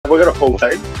we got a full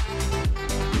team?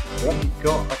 We've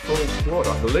got a full squad,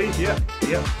 I believe. Yeah.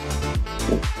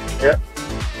 Yeah.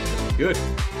 Good.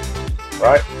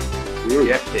 Right.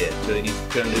 Jeff here, doing his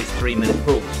 3-minute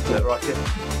pulls. Is that right, Jeff?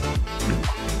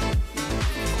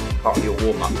 Part of your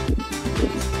warm-up.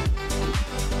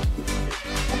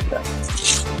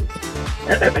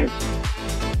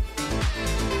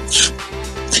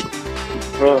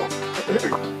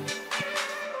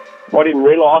 I didn't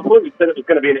realise. I thought you said it was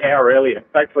going to be an hour earlier.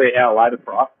 It's actually an hour later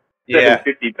for us.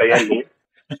 7:50 p.m. here.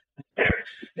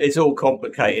 It's all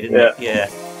complicated, isn't it?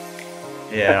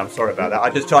 Yeah, I'm sorry about that. I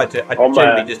just tried to,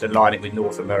 generally just align it with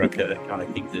North America. That kind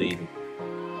of keeps it even.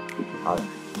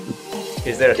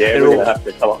 Is there? Yeah, we're going to have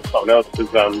to come up with something else because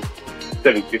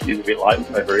 7:50 is a bit late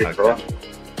over here for us.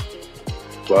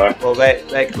 So, well,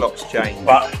 their clocks change.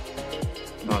 But I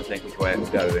don't think which way it's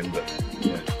going, but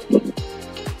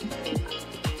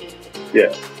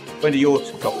yeah. When do your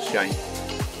clocks change,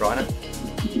 Rhino?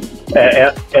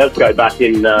 Ours go back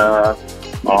in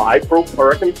April, I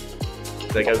reckon.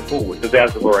 They go forward. Because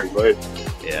ours have already moved.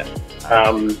 Yeah.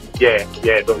 Yeah,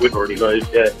 but we've already moved.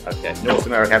 Yeah. Okay. North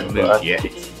America haven't moved yet.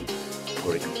 It's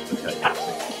already complicated.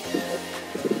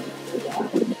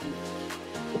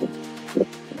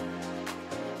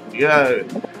 Go.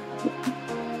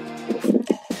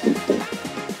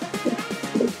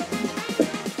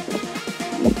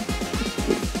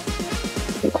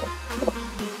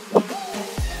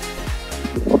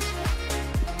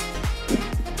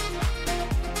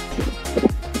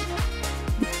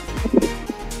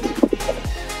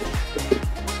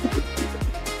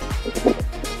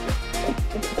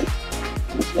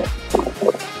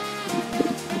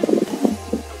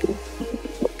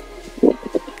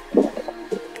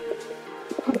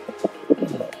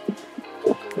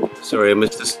 Sorry, I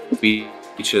missed the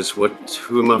speeches.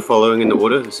 Who am I following in the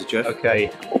order? Is it Jeff?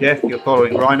 Okay, Jeff, you're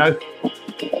following Rhino.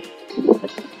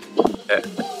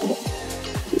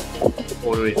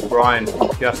 Order is Brian,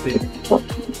 Justin,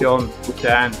 John,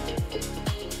 Dan,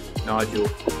 Nigel,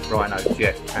 Rhino,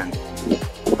 Jeff, and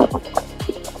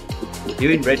are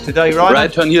you in red today, Rhino?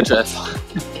 Right on here, Jeff.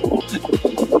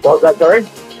 What was that, sorry?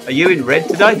 Are you in red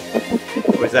today?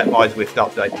 Or is that my Zwift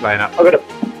update playing up? I've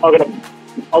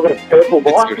got a purple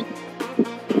bike.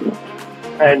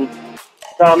 And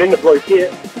so I'm in the blue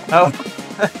kit. Oh.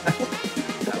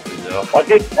 I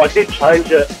did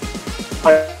change it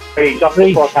just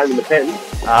before I came in the pen.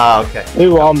 Ah, okay.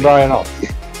 Who on Brian off?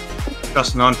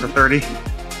 Justin on for 30.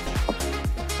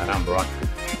 And I'm Brian.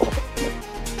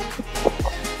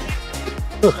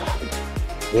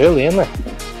 Really, isn't it?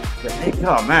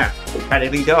 Oh man,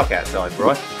 practically dark outside,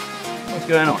 Brian. What's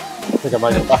going on? I think I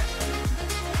might go back.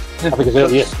 I think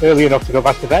it's early enough to go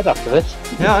back to bed after this.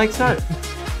 Yeah, I think so.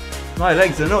 My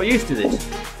legs are not used to this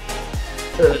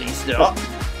early start.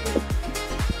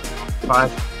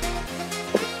 5,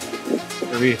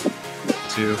 3,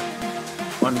 2,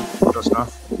 1. Just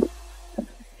off.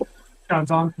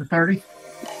 John's on for 30.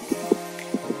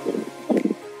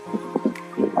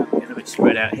 Get a bit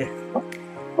spread out here.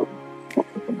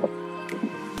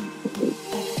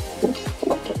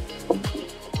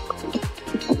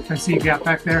 I see you got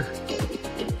back there.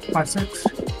 5, 6.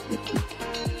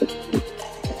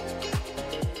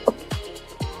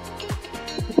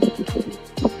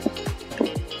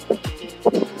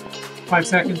 Five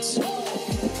seconds.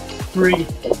 3,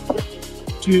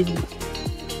 2,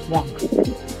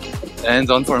 1. Hands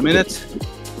on for a minute.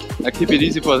 I keep it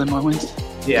easy for the moment.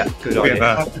 Yeah, good We idea.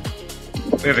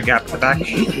 have a gap at the back.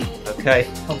 Okay.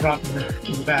 I'll drop in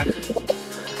the back.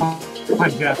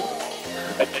 Behind Jeff.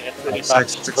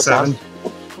 6, 7.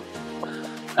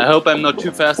 I hope I'm not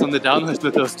too fast on the downhills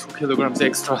with those 2 kilograms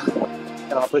extra.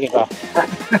 And I'll bring it back.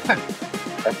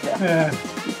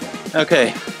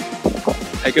 Okay.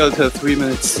 I go till 3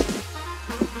 minutes.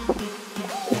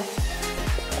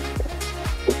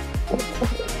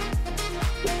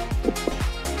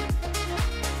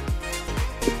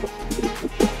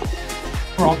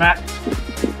 We're all back.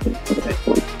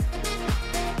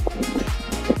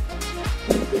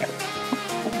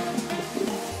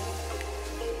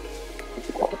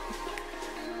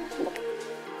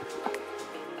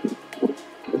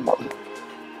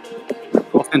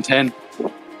 Off in 10.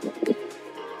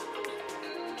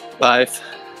 5,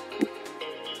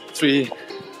 3,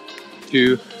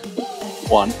 2,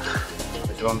 1.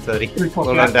 It's on 30. 3, 4,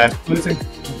 Well done, Dan. Losing.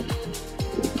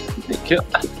 Thank you.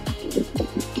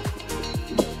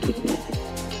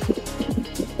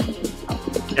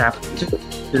 Gap.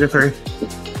 2 to 3.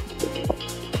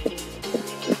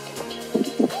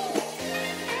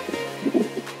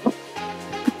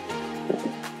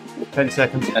 Ten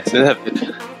seconds. I still have it.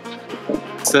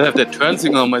 still have that turn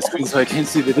signal on my screen, so I can't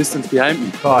see the distance behind me.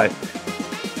 5,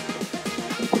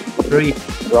 3,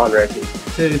 Run, Ranky.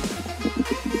 2,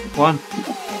 1.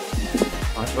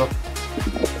 Nice one.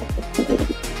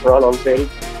 Run on 30.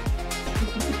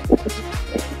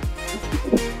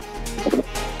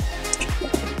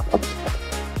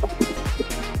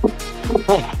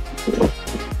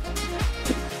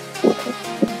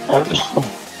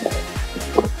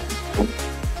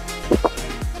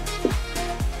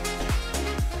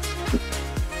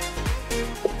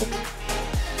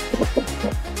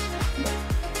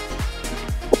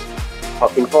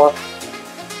 Hopping 5,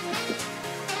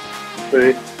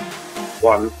 2,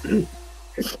 1.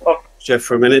 Oh, Jeff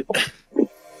for a minute.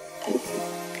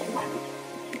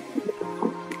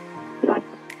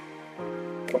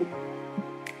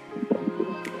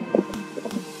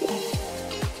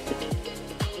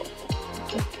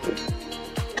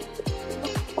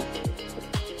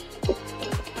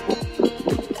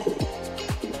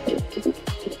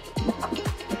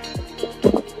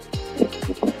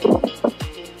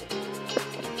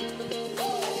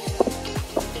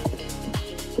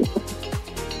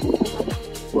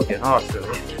 Working hard,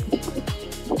 really.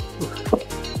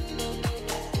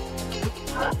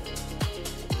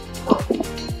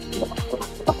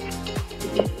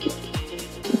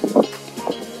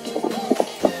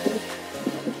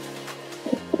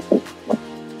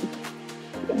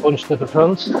 Punch to the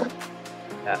front.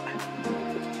 Yeah.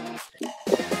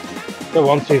 So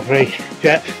 1, 2, 3.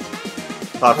 Jeff.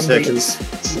 5 seconds.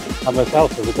 And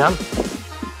myself if we can.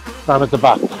 Down at the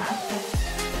back.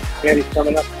 yeah, he's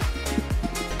coming up.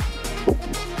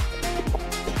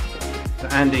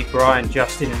 Andy, Brian,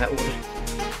 Justin in that order.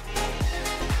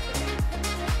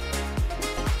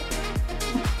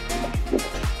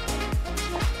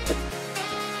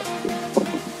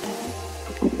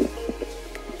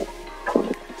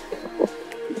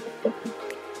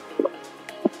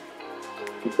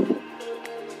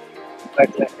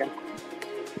 Second.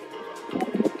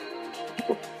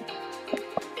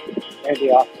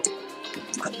 Andy off.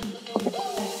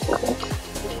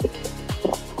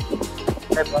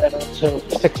 So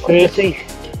 6:30.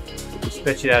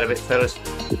 Stretch it out a bit, fellas.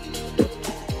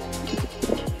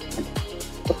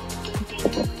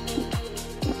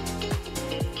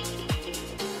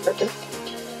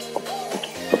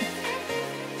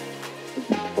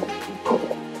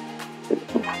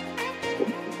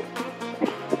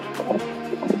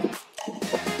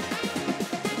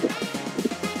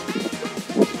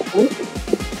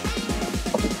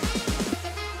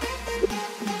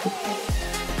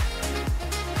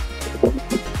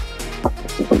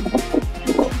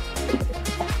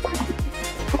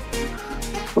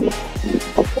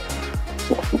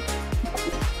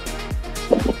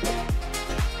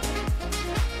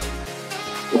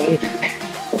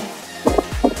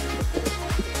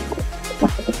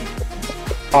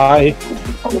 Five,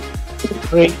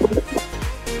 3,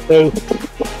 2,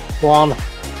 1.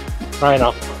 Right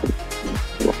off.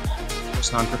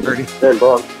 Just on for 30. Then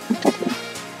Brian.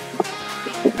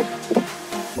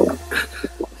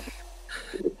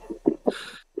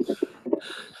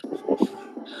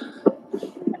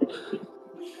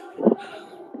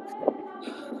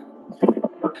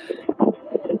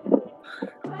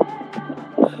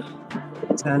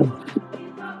 Ten.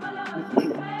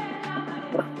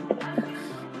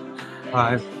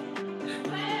 5,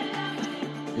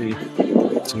 3,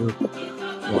 2,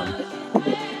 1.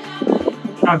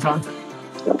 John's on.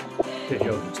 Good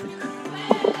job.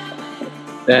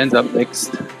 Dan's up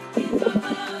next.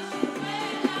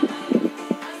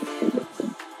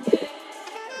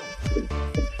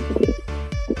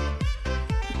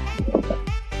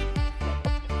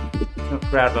 Not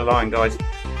crowd the line, guys.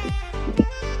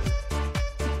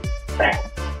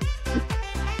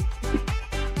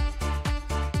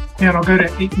 And I'll go to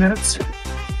 8 minutes.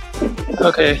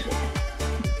 Okay.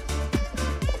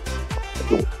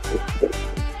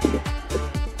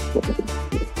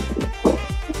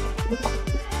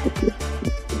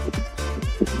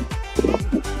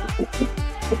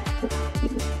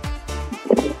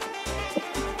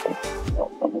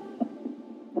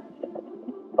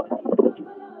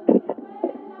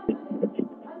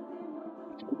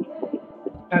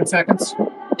 Seconds.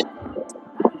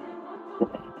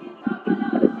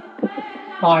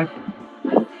 5,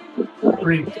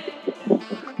 3, 2,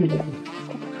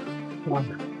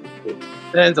 1.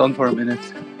 Dan's on for a minute.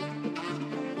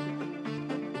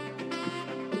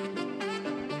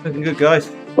 Looking good,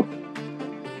 guys.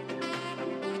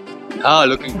 Ah,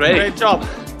 looking great. Great job.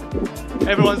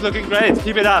 Everyone's looking great.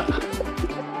 Keep it up.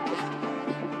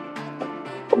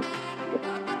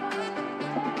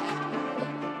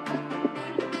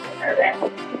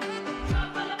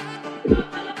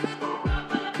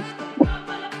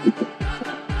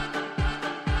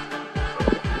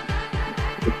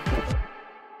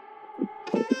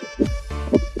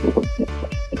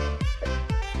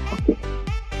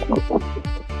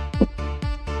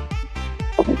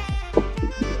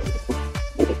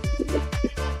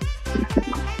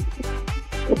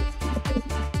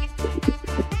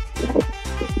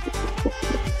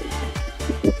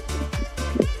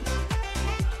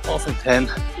 10.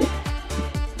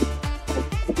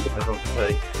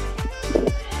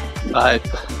 5,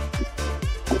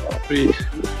 3,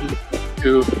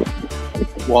 2,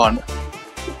 1.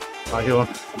 Nigel.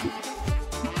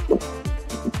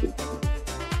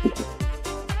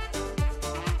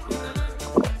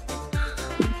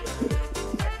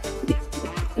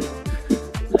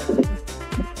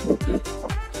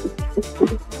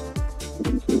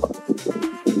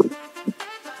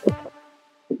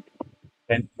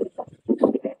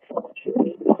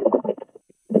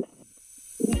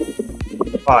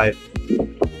 Five,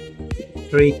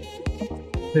 3,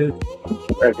 2,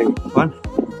 1.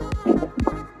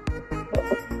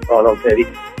 Oh, no, Teddy.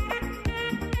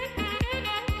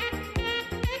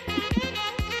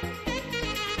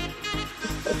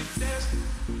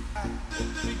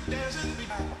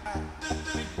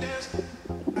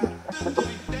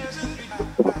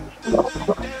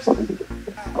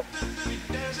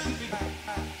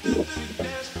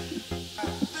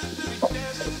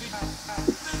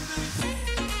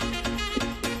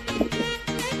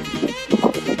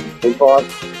 In 5,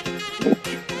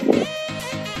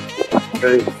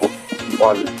 2,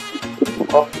 1.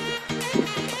 Off.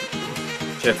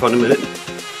 Jeff, on a minute.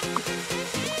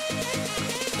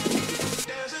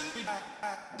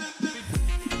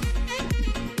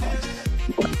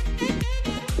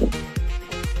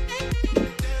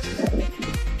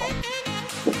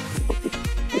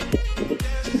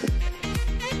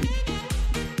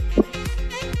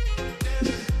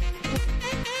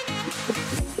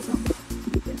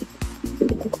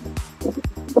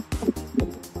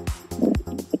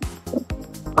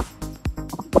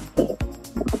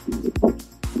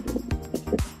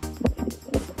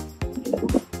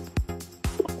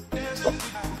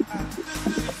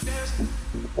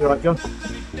 You all right, John?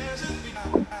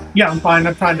 Yeah, I'm fine.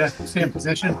 I'm trying to stay in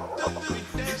position.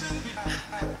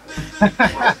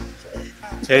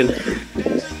 10.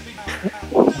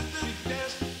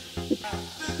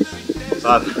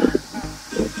 5.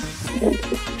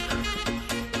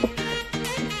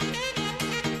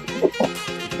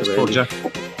 Let's go, Jeff.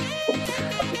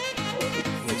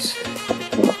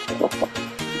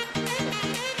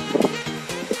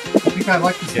 I think I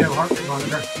like this new heart rate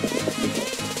monitor.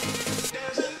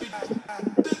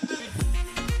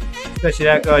 Stretch it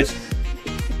out, guys.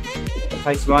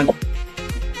 Pace one.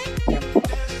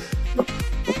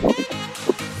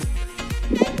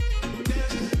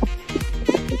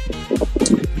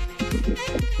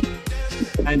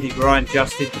 Andy, Brian,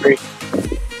 Justin. 3, 2,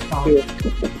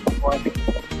 1.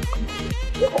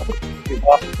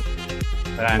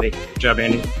 Andy. Good job,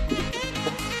 Andy.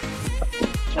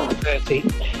 30.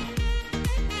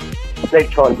 Need to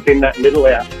try and thin that middle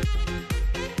out.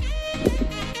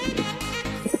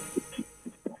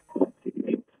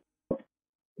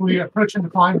 We're approaching the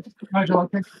climb, Nigel, I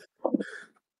think.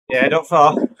 Yeah, not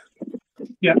far.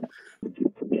 Yeah.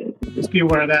 Just be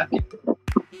aware of that.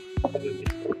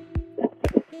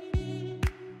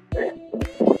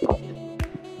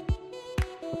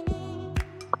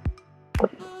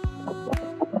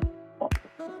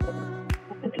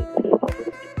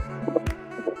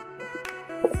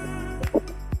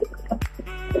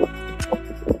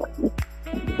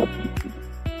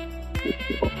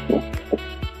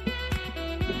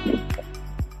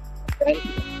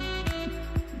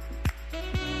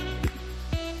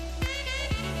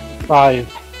 Five,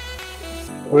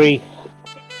 3,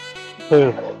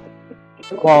 2,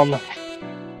 1.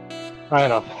 High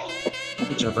enough.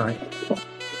 Good job, Brian.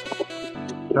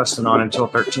 Justin on until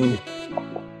 13.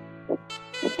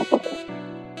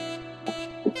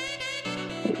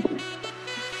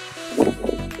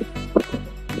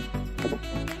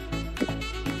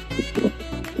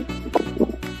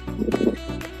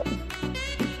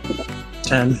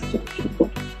 Ten.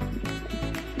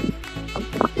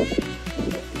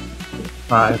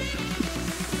 5,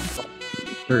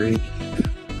 3,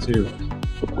 2,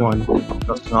 1.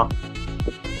 Justin off.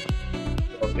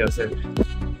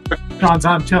 John's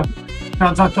on till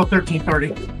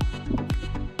 13:30.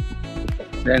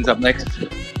 Dan's up next.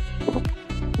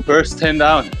 First 10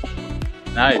 down.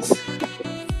 Nice.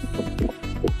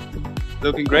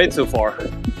 Looking great so far.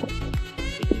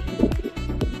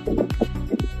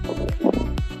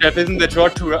 Jeff, isn't the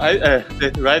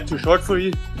ride too short for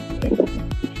you?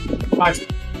 5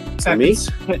 seconds.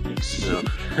 Me? No.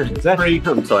 3,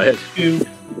 I'm tired. 2,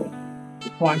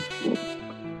 1.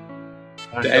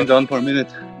 The end's on for a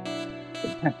minute.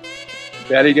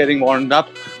 Barely getting warmed up.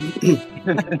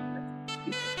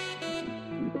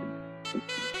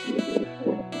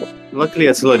 Luckily,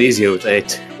 it's a lot easier with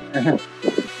 8.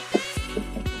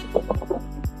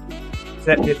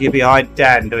 Except if you're behind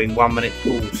Dan doing 1 minute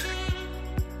calls.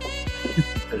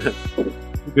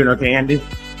 You doing okay, Andy?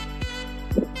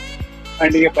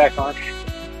 Trying to get back on.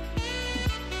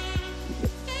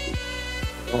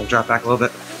 I'll drop back a little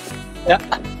bit. Yeah.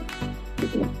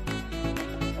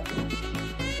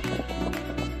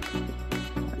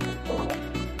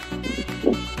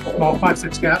 Ball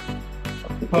 5-6 gap.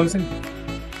 Closing.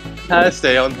 I'll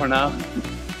stay on for now.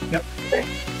 Yep.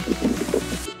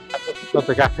 Got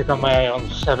the gap pick on my on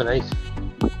 7-8.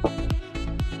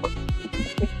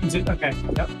 Is it? Okay.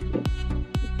 Yep.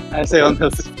 I'll stay on till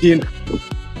 16.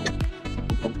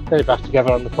 Get back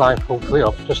together on the climb, hopefully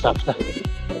up just after.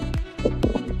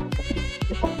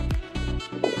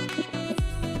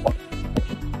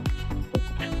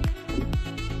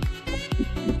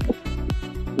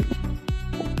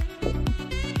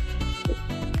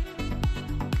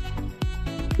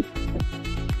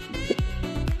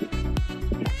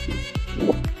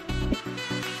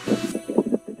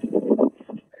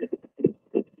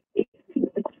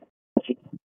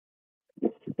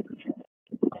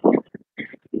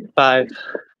 Five,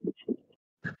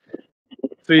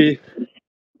 3,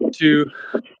 2,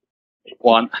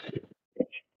 1.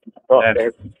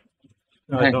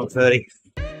 No, not 30.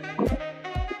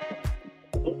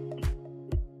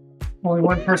 Only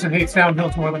one person hates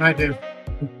downhills more than I do.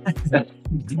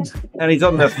 And he's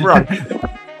on the front.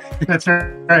 That's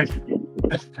right.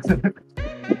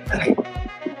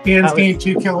 Ian's gained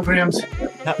 2 kilograms.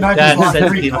 Nigel's lost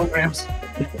 3 kilograms.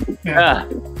 Yeah.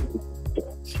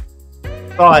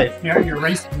 5. Yeah, you're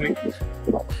racing me.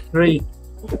 3,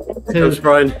 2, Comes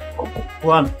Brian.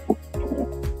 1.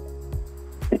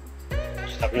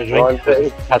 Just having a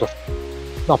drink. Pedal.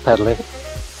 Not pedaling.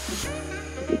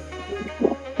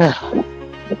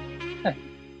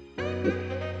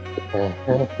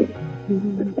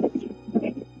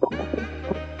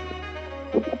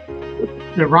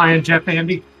 You're Ryan, Jeff,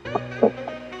 Andy.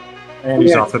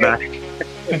 Andy's off the back.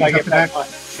 Can I get back?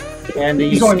 Andy,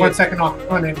 He's only 1 second off.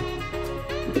 Come on in.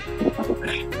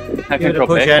 I can drop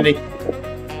push, back. Andy.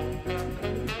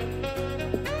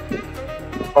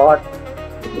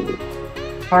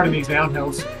 Part of these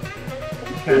downhills.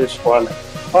 Finish one.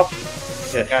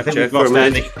 Yeah, I think Jeff, we've lost for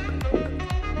a minute.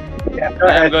 Andy. Yeah, go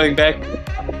I'm going back.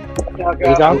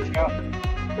 You down?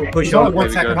 We'll push He's only on. 1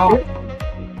 we second go. off.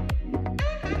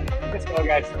 Let's go,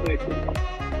 guys, please.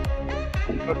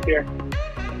 Up here.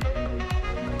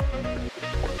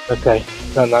 Okay,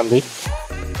 done Andy.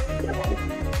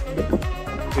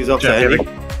 Who's off to Jeff, Andy?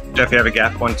 Jeff, you have a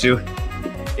gap 1, 2.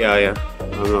 Yeah.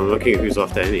 I'm looking at who's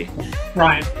off to Andy.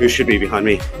 Ryan, Who should be behind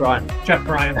me? Right. Jeff,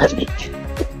 Ryan. Always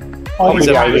Always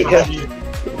a Ryan. Ryan.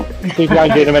 Be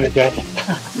behind you in a minute, Jay.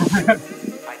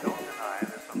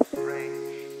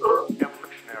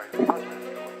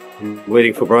 I'm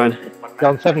waiting for Brian. You're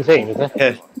on 17, is it?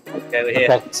 Yeah, Okay, we're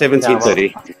here. Okay.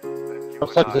 17:30. I'm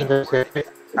 17.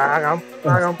 Hang on.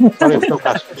 Sorry, I'm still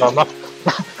casting. No, I'm not. I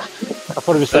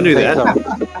thought it was Don't do 17.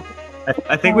 that. So.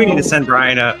 I think we need to send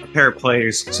Brian a pair of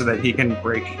plays so that he can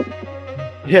break.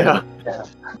 Yeah.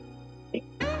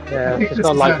 Yeah, think it's this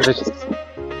got is life a- of his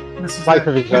This is life a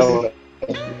of his own.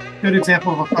 good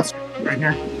example of a cluster right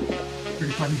here.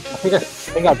 Pretty funny. I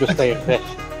think I'll just stay in fit.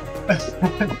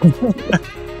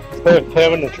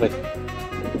 Permanently.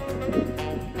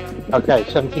 Okay,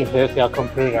 17:30. I'll come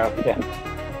through now. Yeah.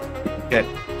 Okay.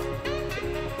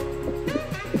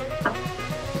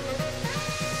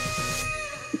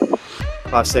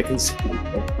 Five seconds.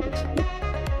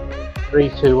 3,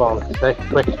 2, 1. Stay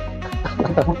quick.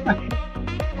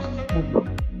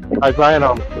 Hi, Brian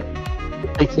on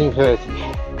 18:30.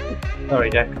 Sorry,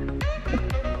 Jack.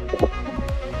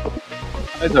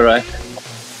 It's alright.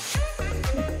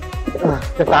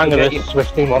 Get the hang of this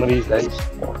swifting one of these days.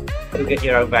 You'll get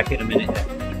your own back in a minute then.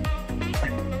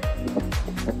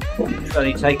 It'll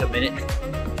only take a minute.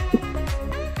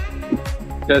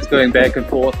 Just going back and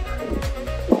forth.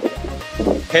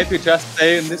 Can't we just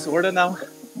stay in this order now?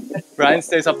 Brian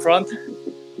stays up front.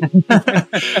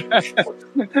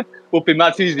 Would be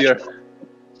much easier.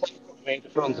 Main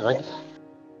front, right?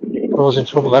 Causing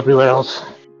trouble everywhere else.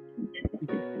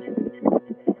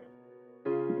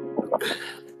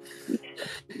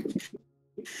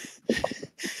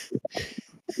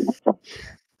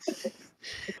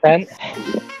 Ten.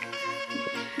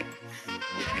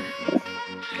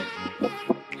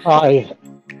 5,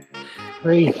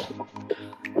 3,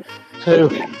 2,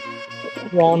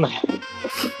 1.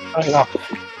 Right off.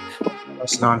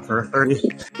 Pressing on for 30.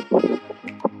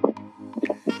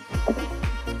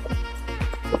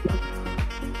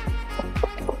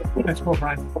 That's cool,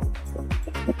 Brian.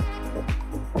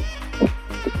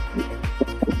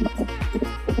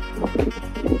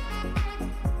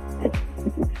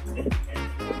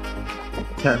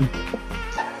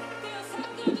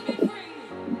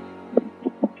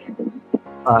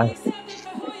 5,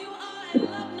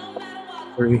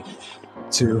 3,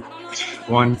 2,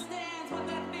 1.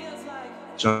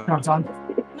 Jump. John's on.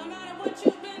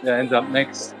 Yeah, ends up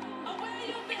next.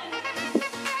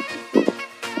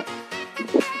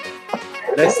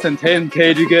 Less than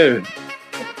 10k to go.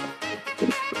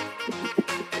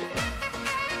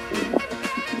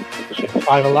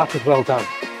 Final lap is well done.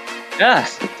 Yeah,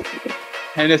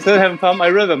 and I still haven't found my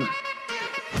rhythm.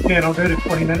 Yeah, I'll do it in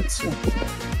 20 minutes.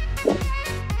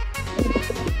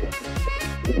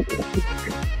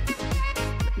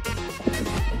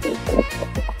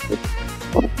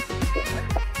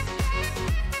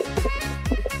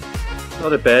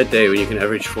 Not a bad day when you can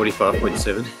average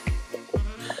 45.7.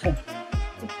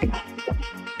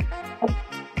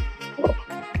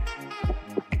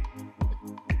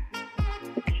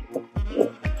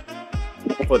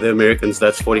 For the Americans,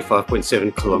 that's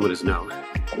 45.7 kilometers an hour.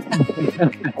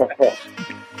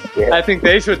 I think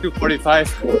they should do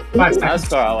 45 Nice. miles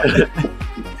per hour.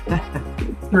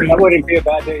 3, That wouldn't be a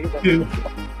bad day either. 2,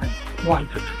 1.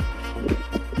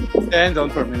 Stand on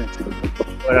for a minute.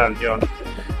 Well done, John.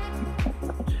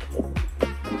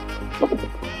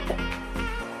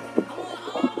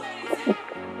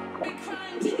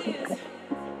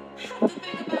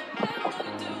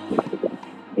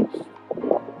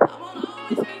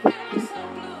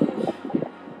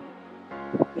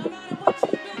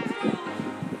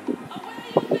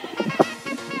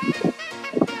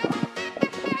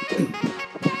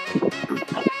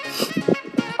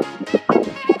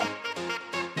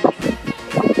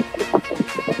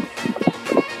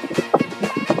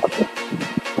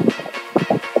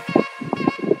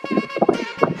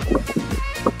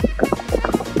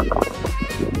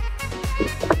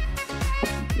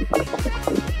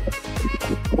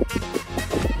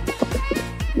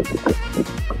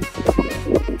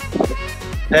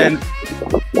 And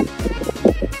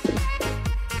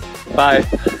 5,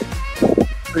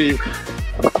 3,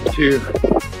 2,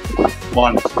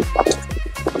 1.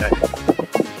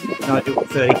 Nigel,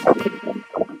 30.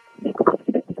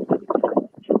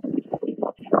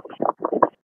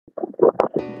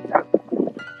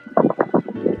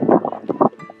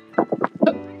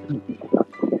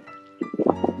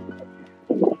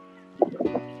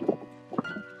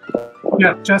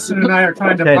 Yeah, Justin and I are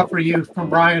trying to buffer you from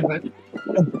Brian, but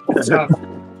it's tough.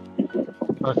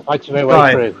 I'm fighting my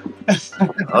way through.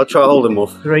 I'll try hold him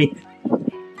off. 3,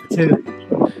 2,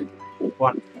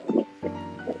 1.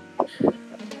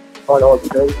 I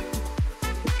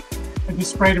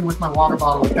just sprayed him with my water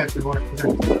bottle with that work.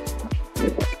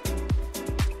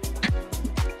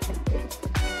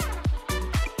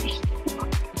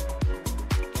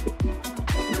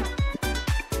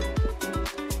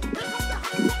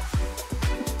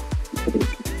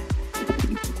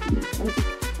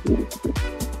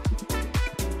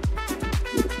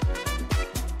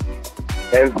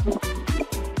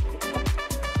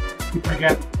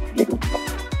 Again.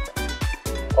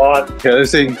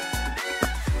 Closing.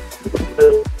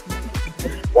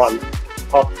 1.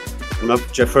 Off. I'm up,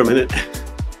 Jeff, for a minute.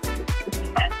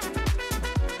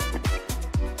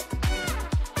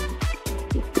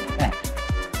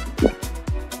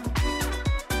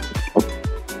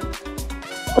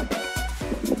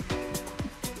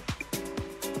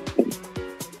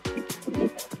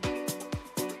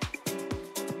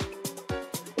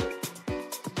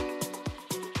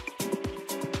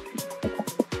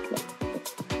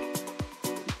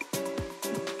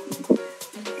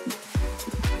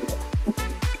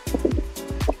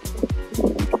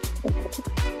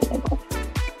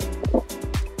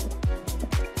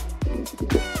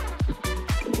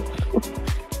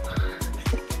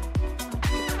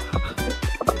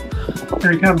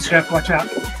 Here he comes, Jeff. Watch out.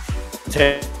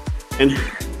 10.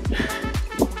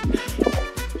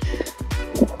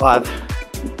 5.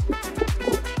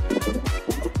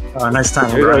 Nice time,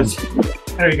 Here Brian. goes.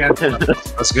 There you go.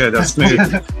 That's good. That's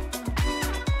smooth.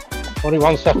 Only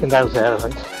 1 second out there, I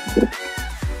think.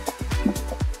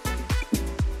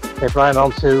 Okay, Brian,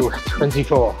 on to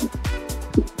 24.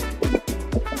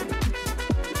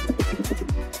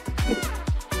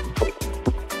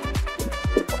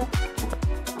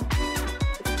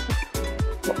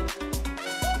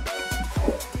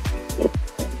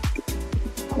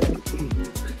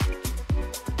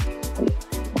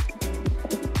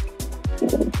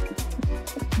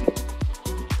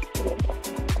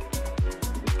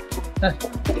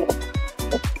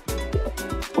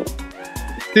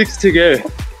 Six to go.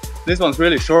 This one's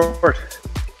really short.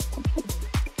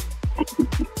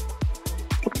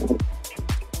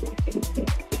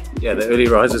 Yeah, the early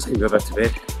risers can go back to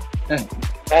bed.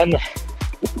 10.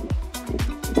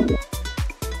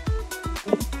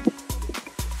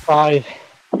 5,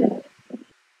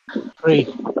 3,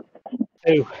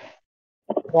 2,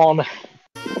 1.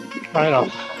 Right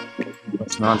off.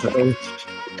 That's non-total.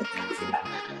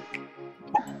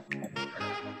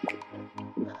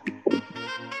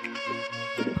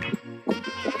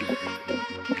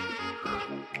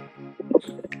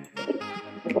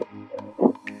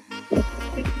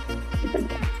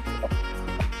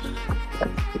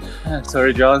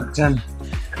 Sorry, John. 10.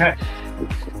 Okay.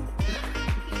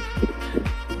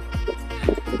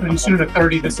 I'm just doing a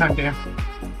 30 this time, Dan.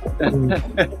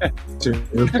 2,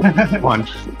 1.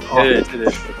 It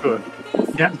is. Cool.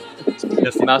 Yeah.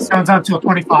 Just enough. Counts out till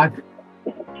 25.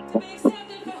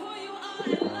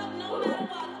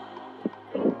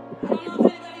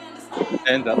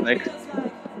 And up next.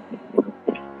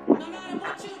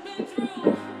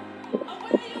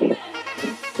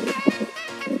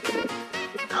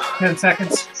 Ten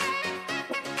seconds.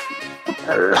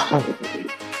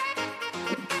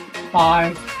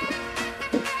 5,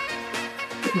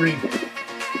 3,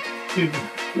 2.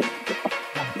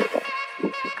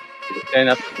 And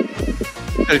up.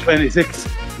 26.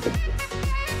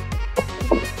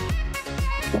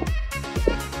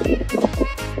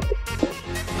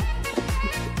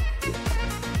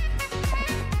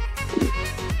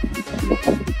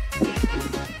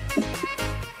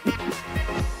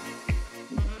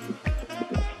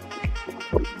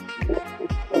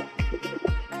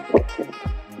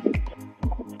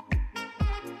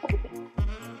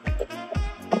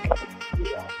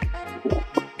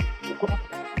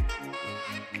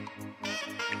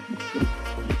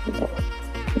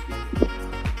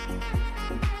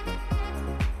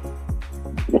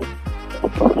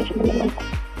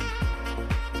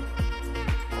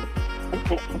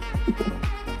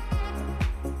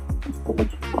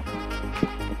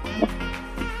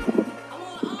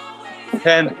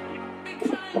 Ten.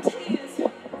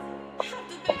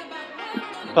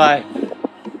 5,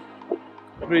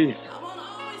 3,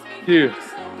 2,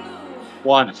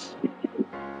 1.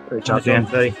 Great job, Dan.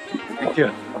 Thank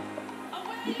you.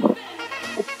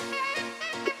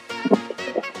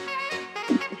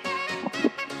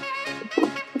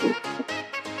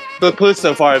 Good push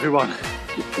so far, everyone.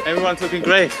 Everyone's looking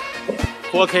great.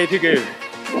 4K to go.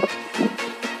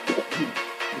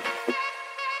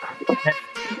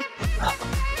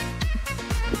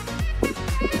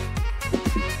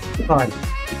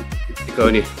 You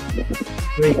only,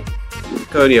 3. you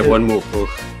only have one more pull.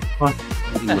 1.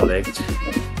 In the legs.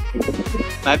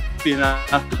 Might be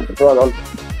enough. Right on.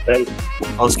 Then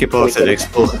I'll skip off the next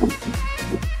pull.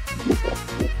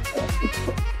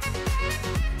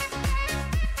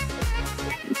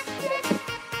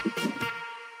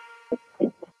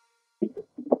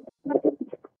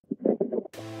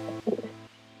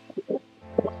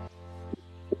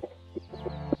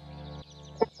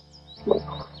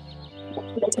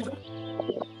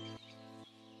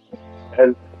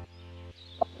 and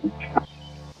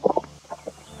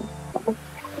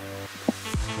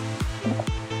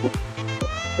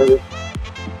 2,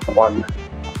 1.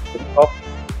 Off.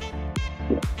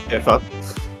 F up.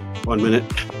 1 minute.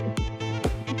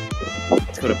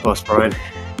 It's got to pass Brian.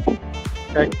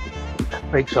 Okay.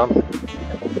 Brakes on.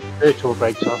 Virtual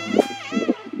brakes on.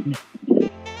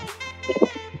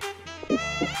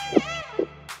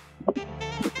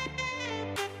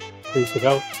 Please to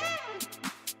go.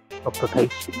 Up the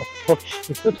pace. Up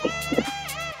the push.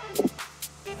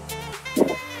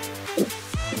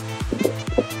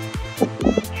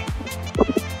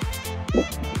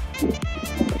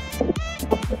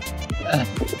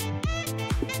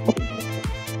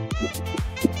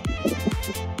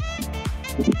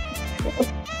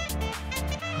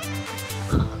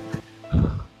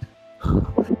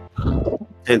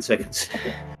 Ten seconds.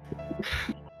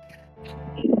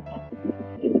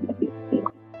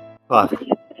 5.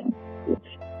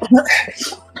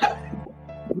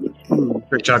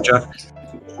 Great job, Jeff.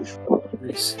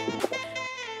 Nice.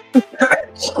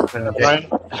 Brian.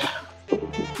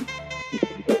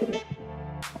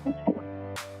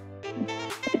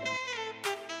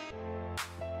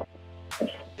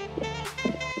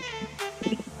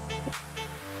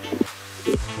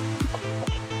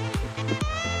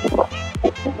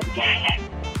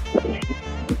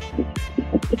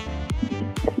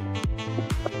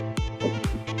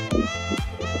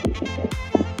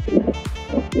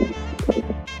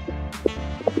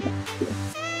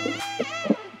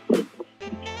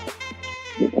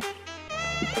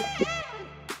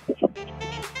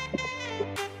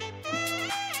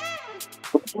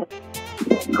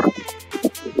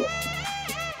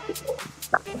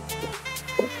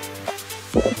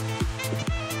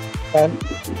 And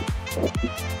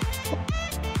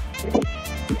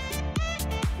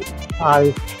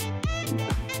 5,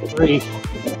 3,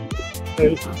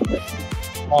 2,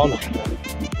 1.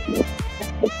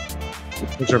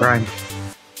 What's your grind?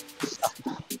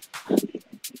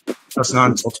 That's not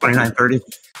until 29:30.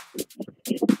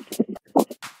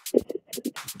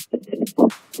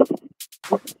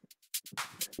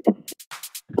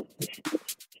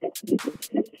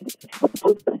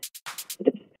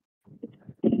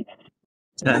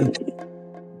 Ten.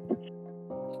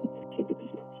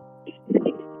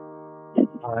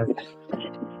 5.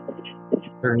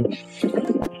 30.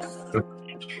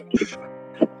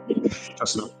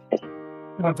 Just not.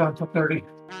 Not down to 30.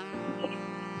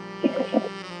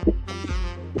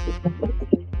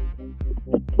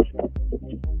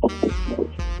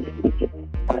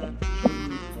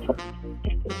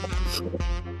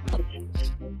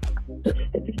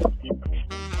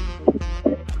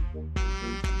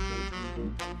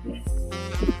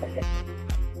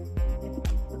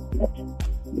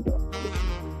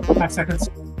 Five seconds.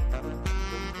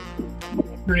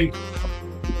 3,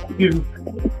 2,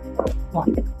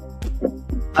 1.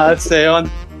 I'll stay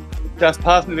on. Just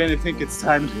pass me when you think it's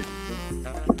time to.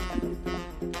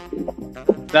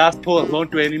 Last pull,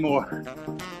 won't do any more.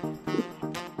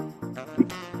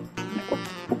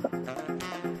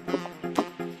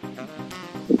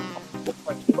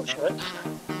 Push it.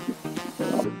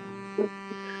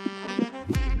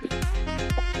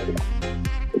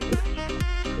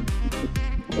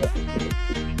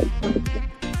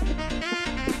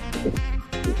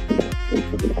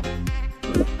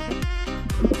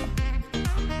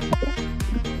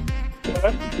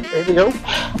 There we go.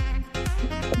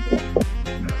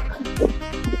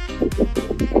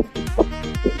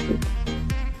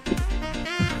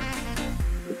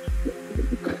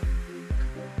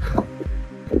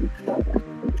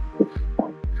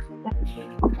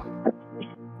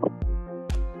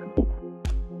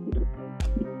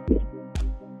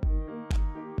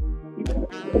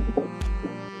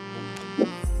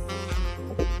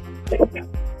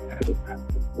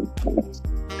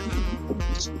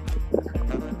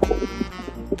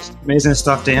 Amazing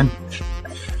stuff, Dan.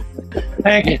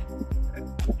 Thank you.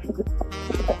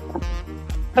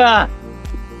 Ah.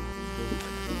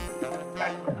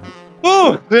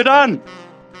 Ooh, we're done.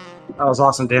 That was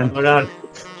awesome, Dan. Well done.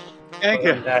 Thank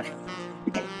you.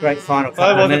 Great final That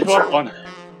couple of was a minutes. tough one.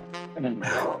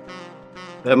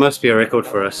 That must be a record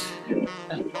for us.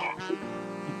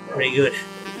 Pretty good.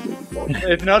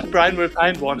 If not, Brian will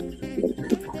find one.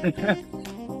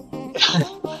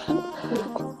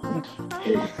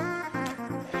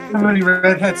 How many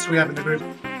redheads do we have in the group?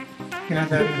 Can I have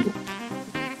that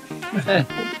in?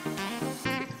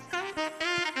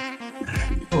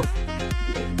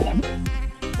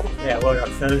 Yeah, well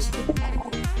done, fellas.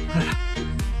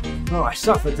 Oh, I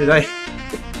suffered today.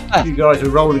 You guys are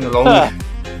rolling along.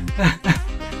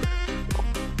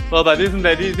 Well, that isn't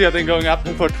that easier than going up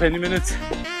for 20 minutes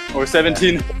or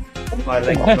 17. My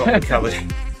legs are not recovered.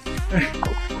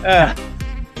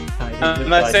 I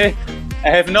must say, I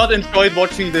have not enjoyed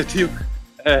watching the stream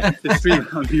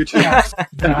on YouTube.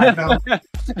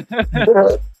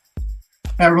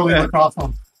 That really looked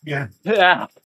awful. Yeah. Yeah.